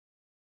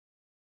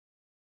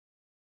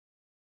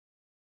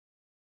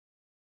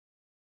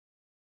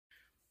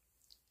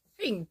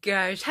Hey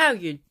guys, how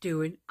you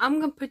doing? I'm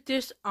gonna put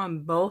this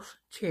on both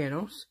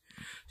channels.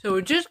 So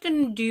we're just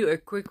gonna do a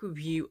quick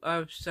review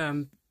of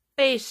some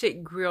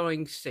basic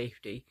grilling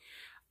safety.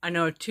 I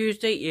know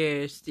Tuesday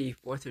is the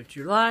 4th of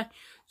July,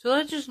 so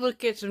let's just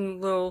look at some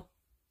little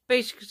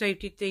basic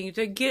safety things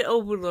that get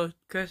overlooked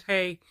because,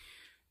 hey,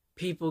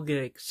 people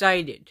get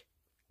excited.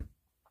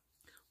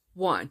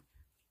 1.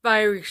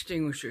 Fire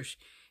extinguishers.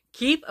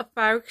 Keep a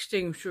fire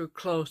extinguisher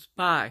close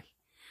by.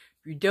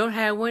 If you don't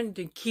have one,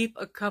 then keep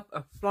a cup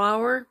of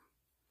flour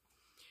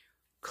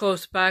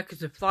close by because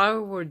the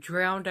flour will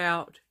drown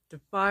out the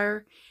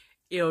fire.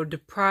 It'll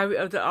deprive it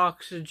of the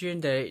oxygen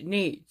that it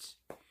needs.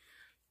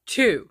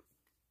 2.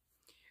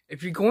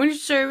 If you're going to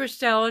serve a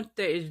salad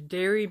that is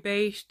dairy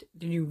based,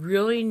 then you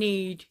really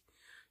need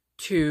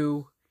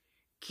to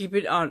keep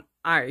it on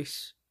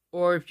ice.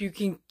 Or if you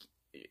can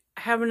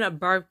have a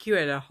barbecue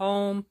at a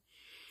home,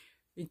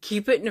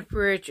 keep it in the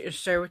fridge and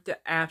serve it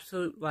the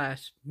absolute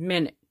last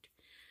minute.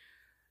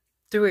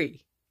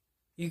 3.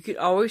 You could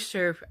always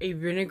serve a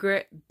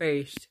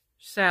vinaigrette-based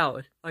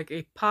salad, like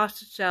a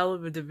pasta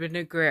salad with a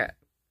vinaigrette.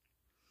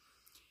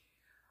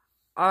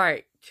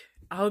 Alright,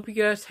 I hope you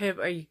guys have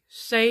a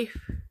safe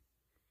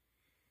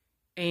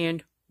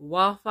and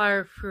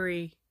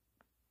wildfire-free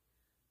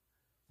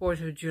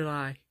 4th of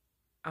July.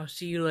 I'll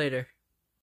see you later.